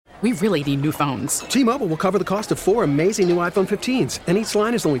We really need new phones. T-Mobile will cover the cost of 4 amazing new iPhone 15s, and each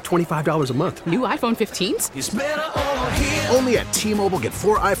line is only $25 a month. New iPhone 15s? It's better over here. Only at T-Mobile, get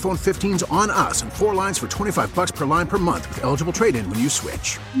 4 iPhone 15s on us and 4 lines for $25 per line per month with eligible trade-in when you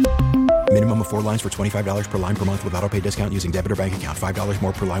switch. Minimum of 4 lines for $25 per line per month with autopay discount using debit or bank account. $5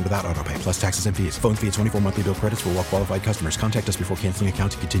 more per line without autopay, plus taxes and fees. Phone fee at 24 monthly bill credits for well-qualified customers. Contact us before canceling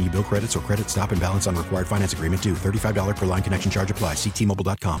account to continue bill credits or credit stop and balance on required finance agreement due. $35 per line connection charge applies. See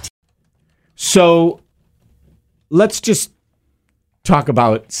T-Mobile.com. So let's just talk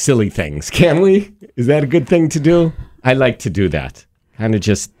about silly things, can we? Is that a good thing to do? I like to do that. Kind of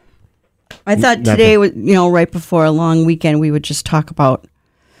just... I thought today, right before a long weekend, we would just talk about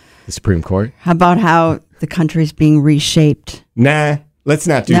the Supreme Court? About how the country's being reshaped. Nah, let's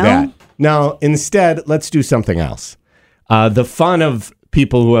not do that. No, instead, let's do something else. The fun of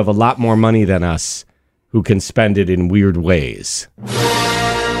people who have a lot more money than us who can spend it in weird ways.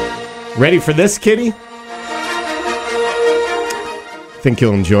 Ready for this, Kitty? Think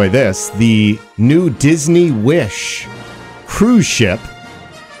you'll enjoy this. The new Disney Wish cruise ship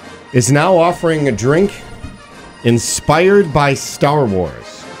is now offering a drink inspired by Star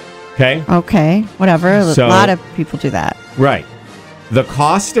Wars. Okay, whatever. A lot of people do that. Right. The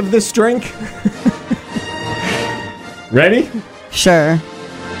cost of this drink? Ready? Sure.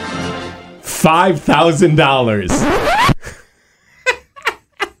 $5,000.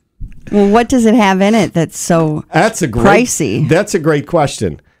 Well, what does it have in it that's so pricey? That's a great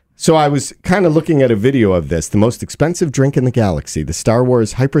question. So I was kind of looking at a video of this. The most expensive drink in the galaxy, the Star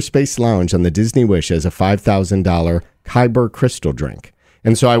Wars Hyperspace Lounge on the Disney Wish, as a $5,000 Kyber crystal drink.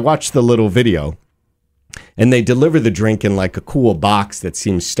 And so I watched the little video, and they deliver the drink in like a cool box that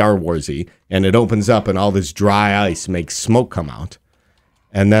seems Star Wars-y, and it opens up and all this dry ice makes smoke come out.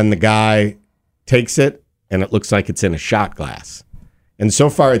 And then the guy takes it, and it looks like it's in a shot glass. And so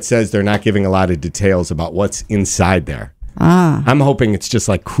far it says they're not giving a lot of details about what's inside there. I'm hoping it's just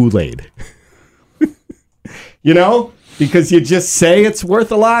like Kool-Aid. Because you just say it's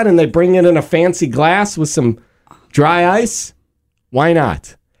worth a lot, and they bring it in a fancy glass with some dry ice. Why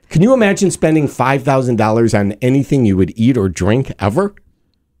not? Can you imagine spending $5,000 on anything you would eat or drink ever?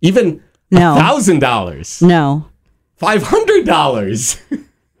 Even $1,000? No. $500?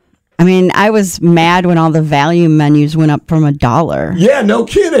 I mean, I was mad when all the value menus went up from $1. Yeah, no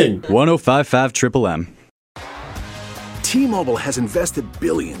kidding. 105.5 Triple M. T-Mobile has invested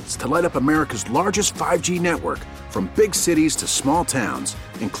billions to light up America's largest 5G network, from big cities to small towns,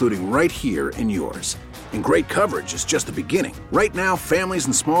 including right here in yours. And great coverage is just the beginning. Right now, families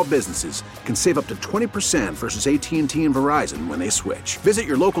and small businesses can save up to 20% versus AT&T and Verizon when they switch. Visit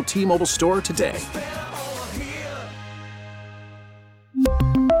your local T-Mobile store today.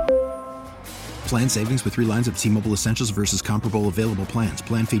 Plan savings with 3 lines of T-Mobile Essentials versus comparable available plans.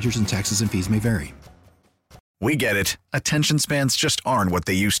 Plan features and taxes and fees may vary. We get it. Attention spans just aren't what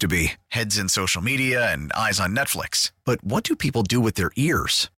they used to be. Heads in social media and eyes on Netflix. But what do people do with their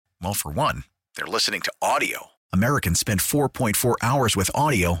ears? Well, for one, they're listening to audio. Americans spend 4.4 hours with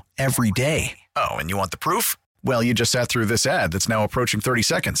audio every day. Oh, and you want the proof? Well, you just sat through this ad that's now approaching 30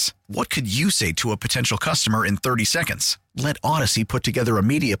 seconds. What could you say to a potential customer in 30 seconds? Let Odyssey put together a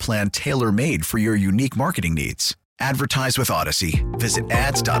media plan tailor-made for your unique marketing needs. Advertise with Odyssey. Visit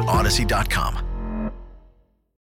ads.odyssey.com.